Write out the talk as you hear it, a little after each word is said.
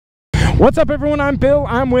What's up everyone, I'm Bill,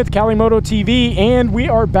 I'm with Cali Moto TV, and we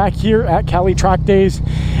are back here at Cali Track Days,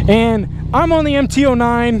 and I'm on the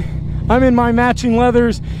MT09, I'm in my matching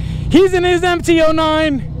leathers, he's in his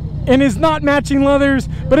MT09, and his not matching leathers,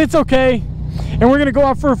 but it's okay, and we're gonna go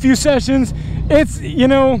out for a few sessions. It's, you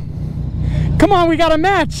know, come on, we got a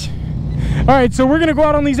match. All right, so we're gonna go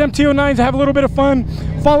out on these MT09s, have a little bit of fun,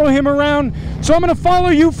 follow him around. So I'm gonna follow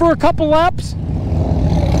you for a couple laps,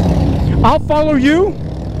 I'll follow you,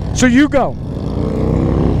 so you go.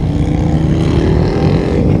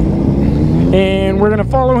 And we're gonna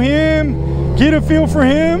follow him, get a feel for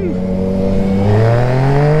him.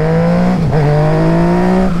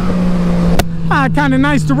 Kind of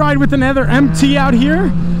nice to ride with another MT out here.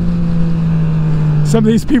 Some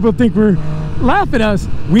of these people think we're laugh at us.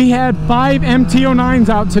 We had 5 MT09s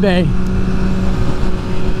out today.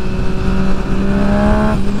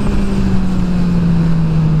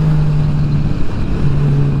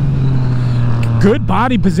 Good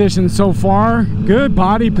body position so far. Good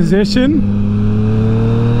body position.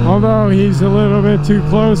 Although he's a little bit too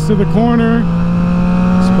close to the corner.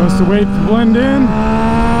 Supposed to wait to blend in.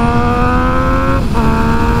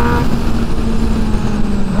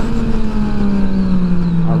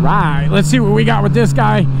 All right, let's see what we got with this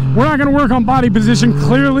guy. We're not gonna work on body position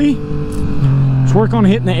clearly. Let's work on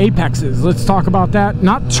hitting the apexes. Let's talk about that.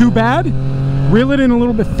 Not too bad. Reel it in a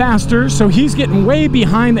little bit faster, so he's getting way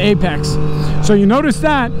behind the apex. So you notice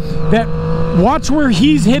that watch where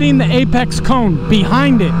he's hitting the apex cone,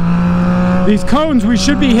 behind it. These cones, we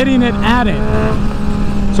should be hitting it at it.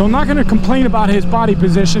 So I'm not gonna complain about his body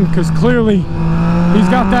position because clearly he's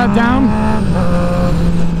got that down.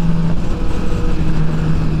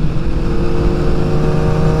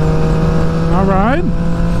 All right.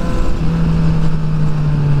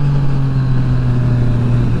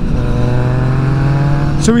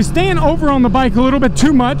 So he's staying over on the bike a little bit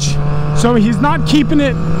too much, so he's not keeping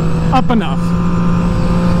it up enough.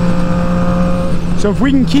 So if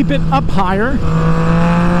we can keep it up higher,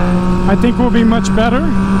 I think we'll be much better.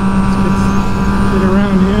 Let's get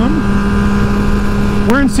around him.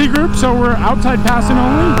 We're in C group, so we're outside passing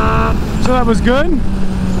only, so that was good.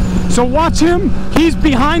 So watch him, he's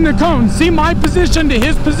behind the cone. See my position to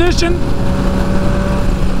his position?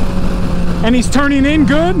 And he's turning in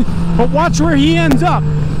good. But watch where he ends up.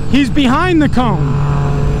 He's behind the cone.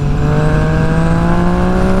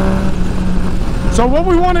 So what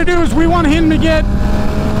we want to do is we want him to get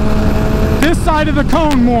this side of the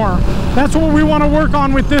cone more. That's what we want to work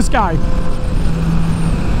on with this guy.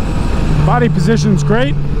 Body position's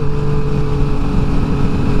great.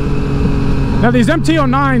 Now these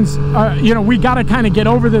MT09s, you know, we got to kind of get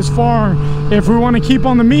over this far if we want to keep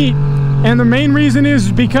on the meet. And the main reason is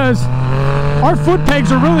because our foot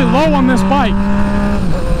pegs are really low on this bike,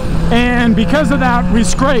 and because of that we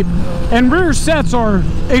scrape. And rear sets are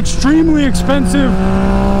extremely expensive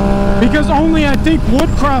because only I think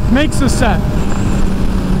Woodcraft makes a set.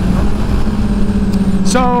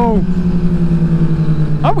 So,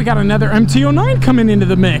 oh, we got another MT09 coming into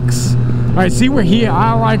the mix. All right, see where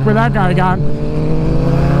I like where that guy got.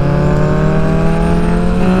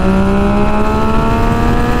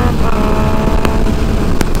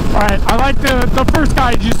 I like the first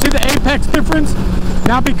guy. Did you see the apex difference?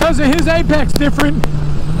 Now because of his apex different,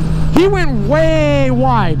 he went way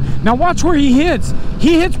wide. Now watch where he hits.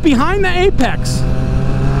 He hits behind the apex.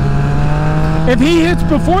 If he hits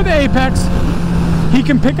before the apex, he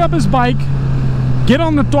can pick up his bike, get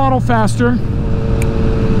on the throttle faster.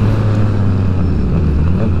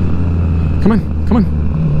 Come on, come on.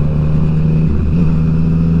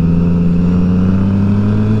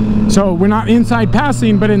 So we're not inside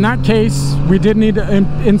passing, but in that case, we did need to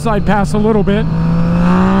inside pass a little bit.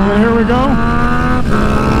 And here we go. All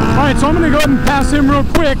right, so I'm gonna go ahead and pass him real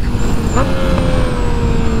quick.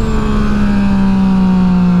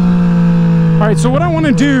 All right, so what I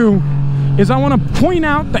wanna do is I wanna point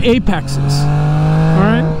out the apexes. All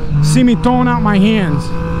right, see me throwing out my hands.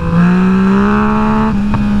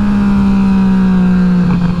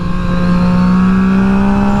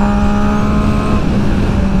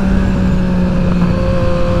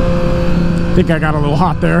 I think I got a little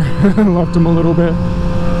hot there. Left him a little bit.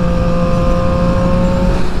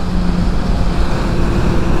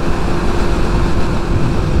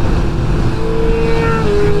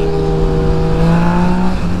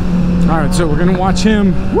 All right, so we're gonna watch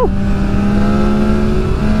him. Woo.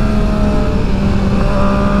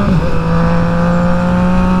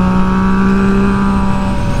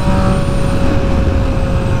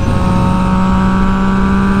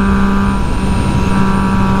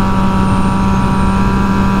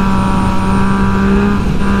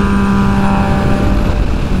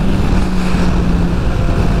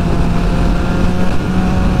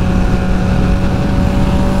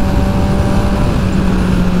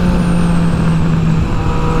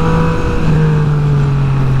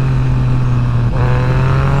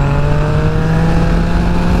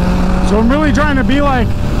 I'm really trying to be like,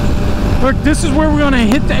 look, this is where we're going to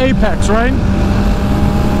hit the apex, right?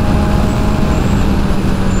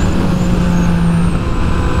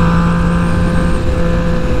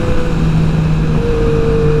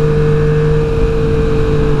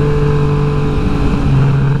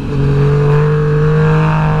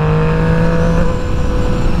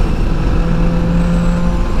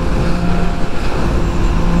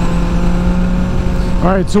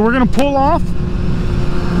 All right, so we're gonna pull off.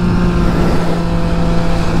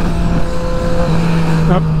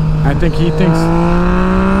 Oh, I think he thinks.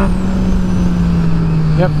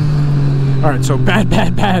 Yep. All right, so bad.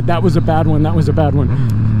 That was a bad one. That was a bad one.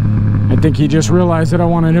 I think he just realized that I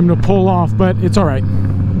wanted him to pull off, but it's all right.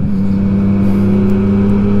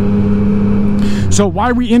 So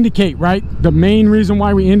why we indicate, right? The main reason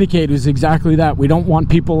why we indicate is exactly that. We don't want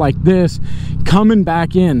people like this coming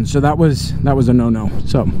back in. So that was a no-no.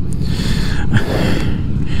 So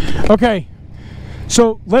okay,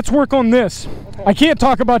 so let's work on this. Okay. I can't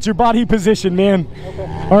talk about your body position, man.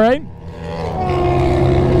 Okay. All right,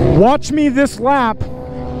 watch me this lap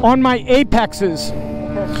on my apexes.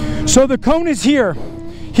 Okay. So the cone is here.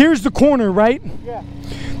 Here's the corner, right? Yeah.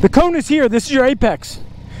 The cone is here. This is your apex.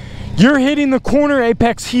 You're hitting the corner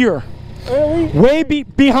apex here. Early? Way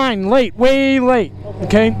behind, late, way late.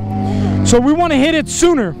 Okay? So we want to hit it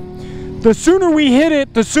sooner. The sooner we hit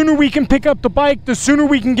it, the sooner we can pick up the bike, the sooner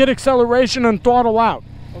we can get acceleration and throttle out.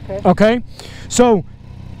 Okay? Okay? So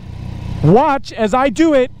watch as I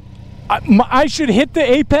do it. I should hit the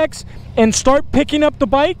apex and start picking up the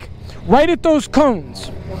bike right at those cones.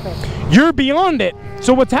 Okay. You're beyond it.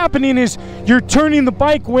 So what's happening is you're turning the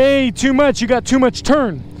bike way too much. You got too much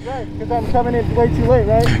turn. Right, because I'm coming in way too late,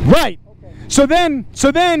 right? Right. Okay. So then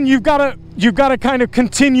you've got to kind of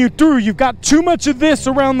continue through. You've got too much of this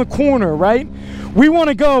around the corner, right? We want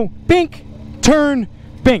to go bink, turn,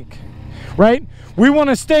 bink, right? We want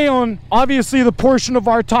to stay on obviously the portion of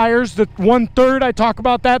our tires, the 1/3. I talk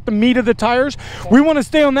about that, the meat of the tires. Okay. We want to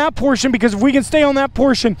stay on that portion because if we can stay on that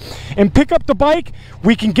portion and pick up the bike,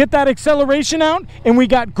 we can get that acceleration out, and we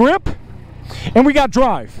got grip, and we got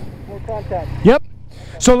drive. More contact. Yep.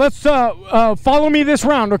 So let's follow me this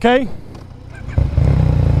round, okay?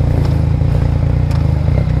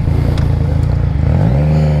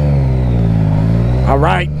 All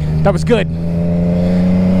right, that was good.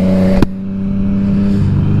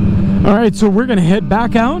 All right, so we're gonna head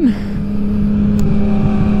back out.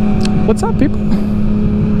 What's up, people?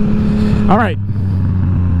 All right,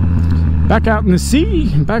 back out in the sea,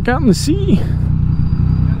 back out in the sea.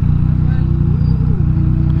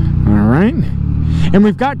 All right. And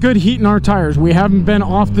we've got good heat in our tires. We haven't been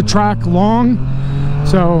off the track long,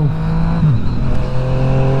 so,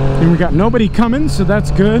 and we got nobody coming, so that's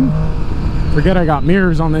good. Forget I got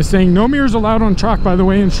mirrors on this thing. No mirrors allowed on track, by the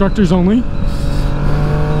way, instructors only.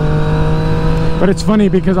 But it's funny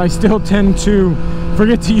because I still tend to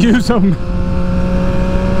forget to use them.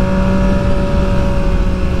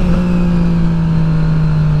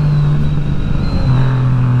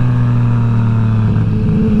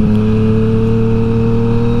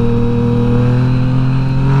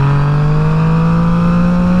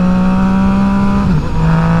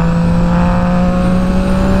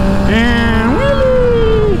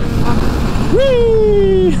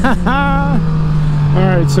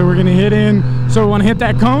 Alright, so we're gonna hit in. So we want to hit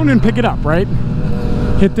that cone and pick it up, right?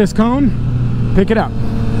 Hit this cone, pick it up.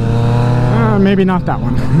 Maybe not that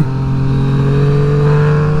one.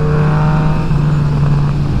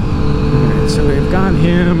 Alright, so we've got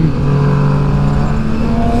him.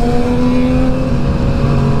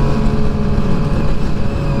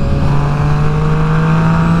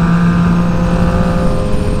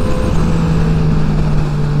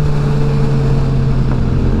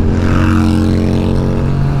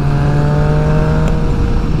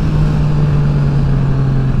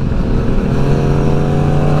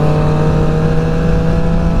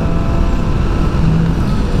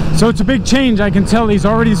 So it's a big change. I can tell he's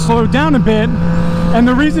already slowed down a bit. And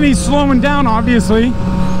the reason he's slowing down, obviously,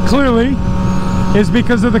 clearly, is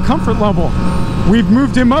because of the comfort level. We've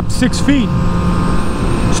moved him up 6 feet.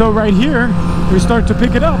 So right here, we start to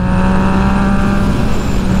pick it up.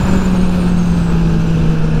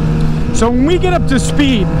 So when we get up to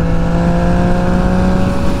speed,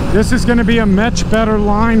 this is going to be a much better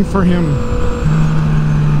line for him.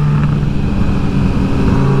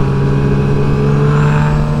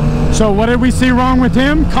 So what did we see wrong with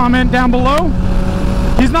him? Comment down below.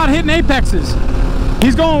 He's not hitting apexes.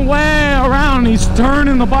 He's going way around. He's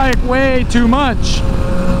turning the bike way too much.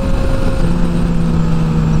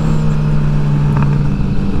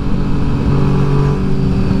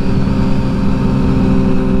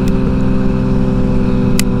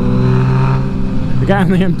 guy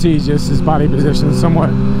on the MT, just his body position is somewhat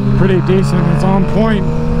pretty decent. It's on point.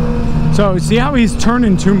 So see how he's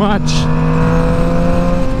turning too much.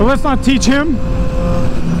 But let's not teach him.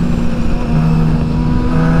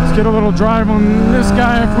 Let's get a little drive on this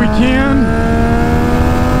guy if we can.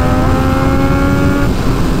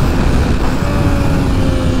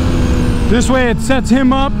 This way it sets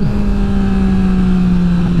him up.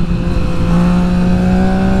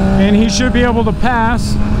 And he should be able to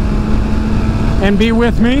pass and be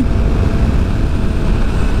with me.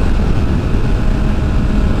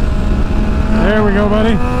 There we go,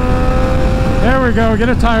 buddy. There we go. Get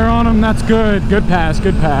a tire on him. That's good. Good pass.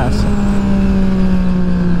 Good pass.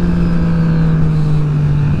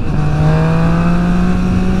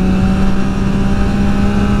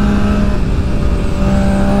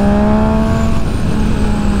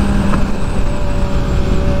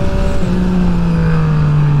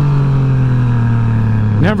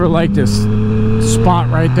 Never liked this spot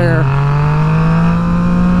right there.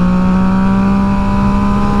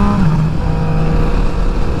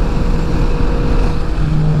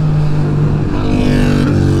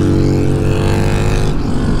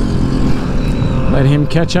 Let him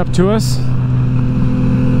catch up to us.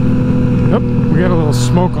 Oh, we got a little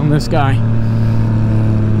smoke on this guy.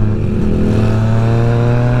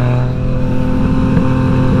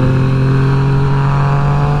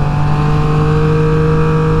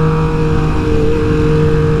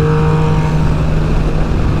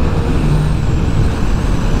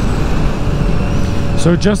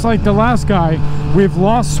 So just like the last guy, we've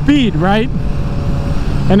lost speed, right?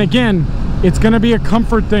 And again, it's gonna be a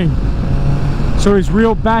comfort thing. So he's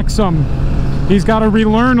reeled back some. He's got to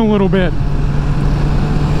relearn a little bit.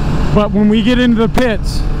 But when we get into the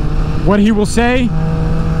pits, what he will say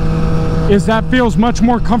is that feels much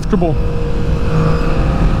more comfortable.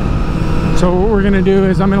 So what we're gonna do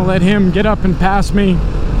is I'm gonna let him get up and pass me.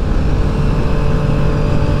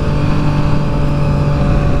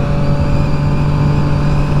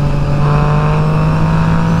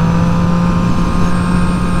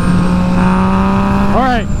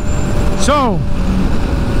 So,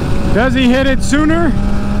 does he hit it sooner?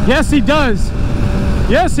 Yes, he does.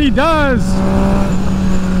 Yes, he does.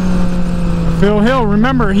 Phil Hill,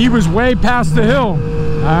 remember, he was way past the hill.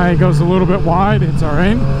 He goes a little bit wide. It's all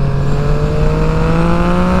right.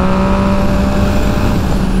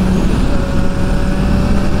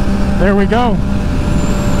 There we go.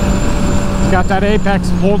 He's got that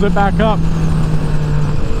apex, pulls it back up.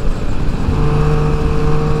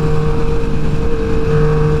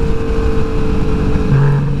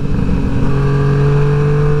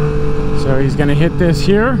 So he's gonna hit this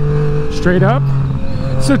here, straight up.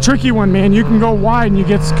 It's a tricky one, man. You can go wide and you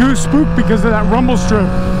get spooked because of that rumble strip.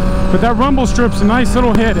 But that rumble strip's a nice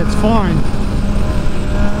little hit, it's fine.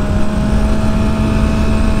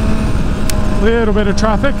 Little bit of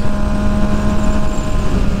traffic.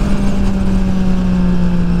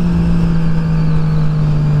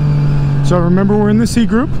 So remember, we're in the C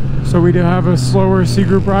group, so we do have a slower C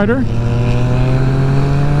group rider.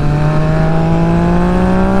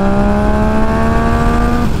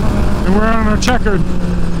 We're on our checkered.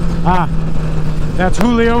 That's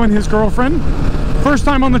Julio and his girlfriend. First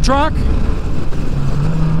time on the truck.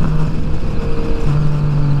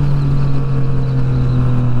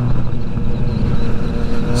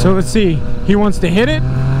 So let's see. He wants to hit it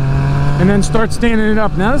and then start standing it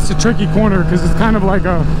up. Now that's a tricky corner because it's kind of like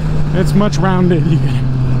it's much rounded.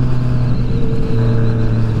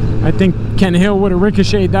 I think Ken Hill would have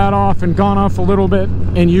ricocheted that off and gone off a little bit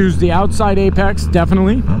and used the outside apex,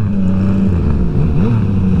 definitely.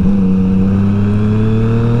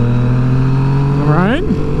 Right?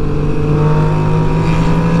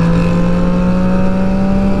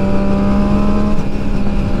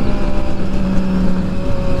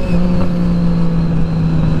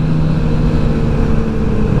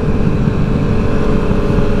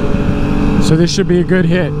 So this should be a good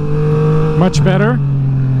hit. Much better.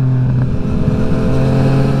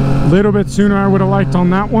 A little bit sooner I would have liked on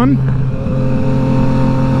that one.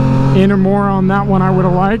 In or more on that one I would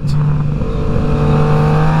have liked.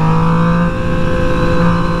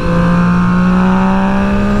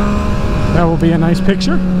 That will be a nice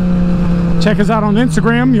picture. Check us out on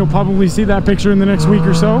Instagram. You'll probably see that picture in the next week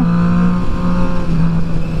or so.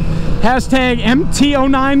 Hashtag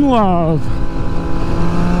MT09 love.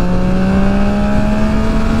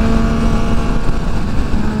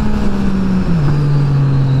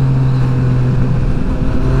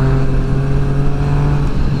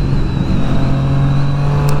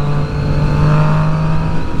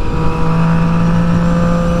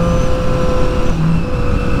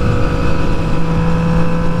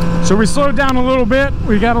 So we slowed down a little bit.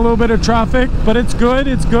 We got a little bit of traffic, but it's good.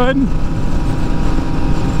 It's good.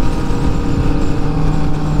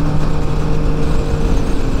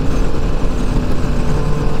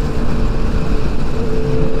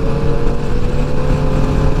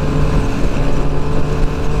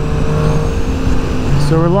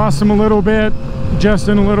 So we lost him a little bit, just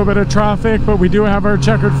in a little bit of traffic, but we do have our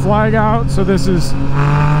checkered flag out. So this is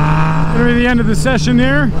gonna be the end of the session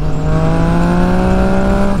there.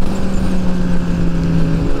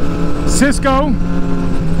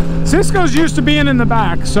 Cisco's used to being in the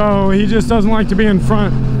back, so he just doesn't like to be in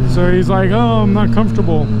front. So he's like, oh, I'm not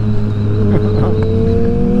comfortable.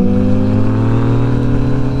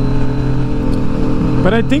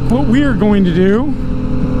 But I think what we are going to do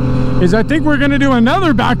is I think we're going to do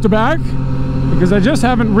another back-to-back, because I just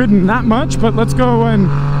haven't ridden that much. But let's go and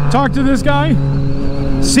talk to this guy,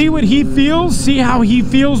 see what he feels, see how he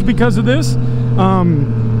feels because of this.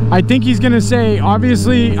 I think he's going to say,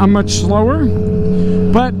 obviously, I'm much slower,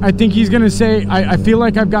 but I think he's going to say, I feel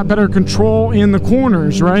like I've got better control in the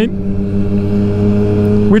corners, right?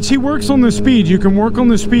 Which he works on the speed. You can work on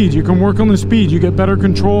the speed. You can work on the speed. You get better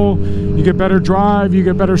control. You get better drive. You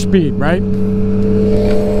get better speed, right?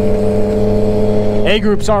 A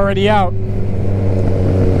group's already out.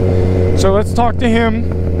 So let's talk to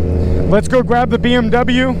him. Let's go grab the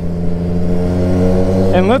BMW.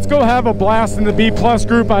 And let's go have a blast in the B plus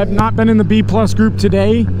group. I have not been in the B plus group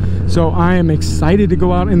today, so I am excited to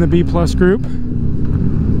go out in the B plus group.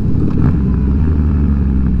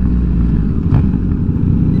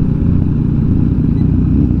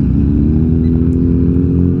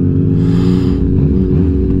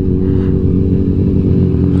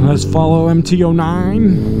 Let's follow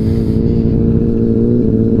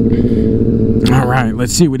MT09. All right,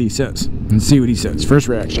 let's see what he says. Let's see what he says. First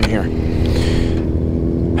reaction here.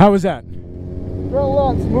 How was that? A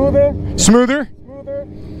lot smoother. Smoother? Smoother.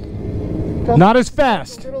 Not as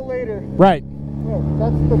fast. A little later. Right. Yeah,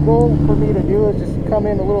 that's the goal for me to do, is just come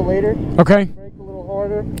in a little later. Okay. Brake a little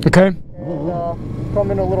harder. Okay. And come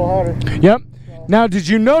in a little harder. Yep. Now, did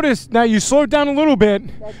you notice, now you slowed down a little bit.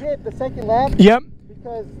 I did the second lap. Yep.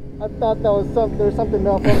 Because I thought that was there was something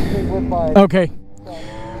malfunctioning with my... Okay.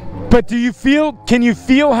 But do you feel, can you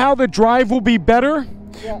feel how the drive will be better?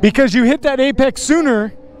 Yeah. Because you hit that apex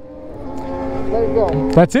sooner. Let it go.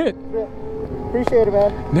 That's it. Appreciate it,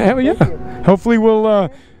 man. Hell yeah. Hopefully we'll,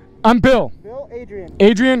 I'm Bill. Bill, Adrian.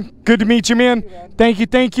 Adrian, good to meet you, man. Thank you,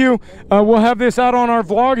 thank you. We'll have this out on our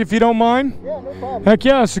vlog if you don't mind. Yeah, no problem. Heck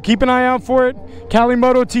yeah, so keep an eye out for it. Cali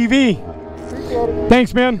Moto TV. Appreciate it, man.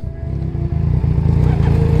 Thanks, man.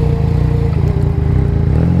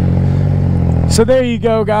 So there you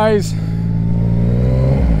go, guys.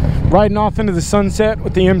 Riding off into the sunset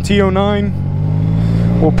with the MT09.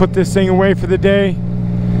 We'll put this thing away for the day.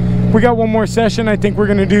 We got one more session. I think we're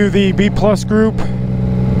going to do the B plus group on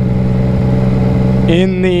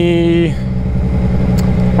the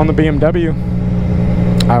BMW.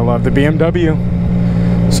 I love the BMW.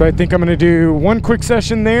 So I think I'm going to do one quick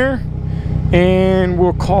session there, and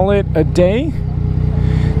we'll call it a day.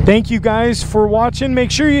 Thank you guys for watching.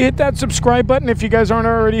 Make sure you hit that subscribe button. If you guys aren't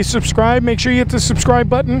already subscribed, make sure you hit the subscribe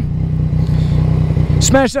button.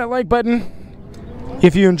 Smash that like button.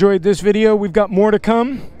 If you enjoyed this video, we've got more to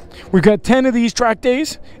come. We've got 10 of these track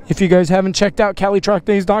days. If you guys haven't checked out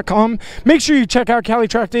CaliTrackDays.com, make sure you check out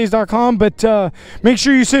CaliTrackDays.com, but make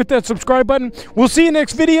sure you hit that subscribe button. We'll see you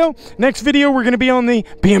next video. Next video, we're going to be on the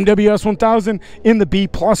BMW S1000 in the B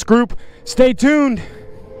Plus group. Stay tuned.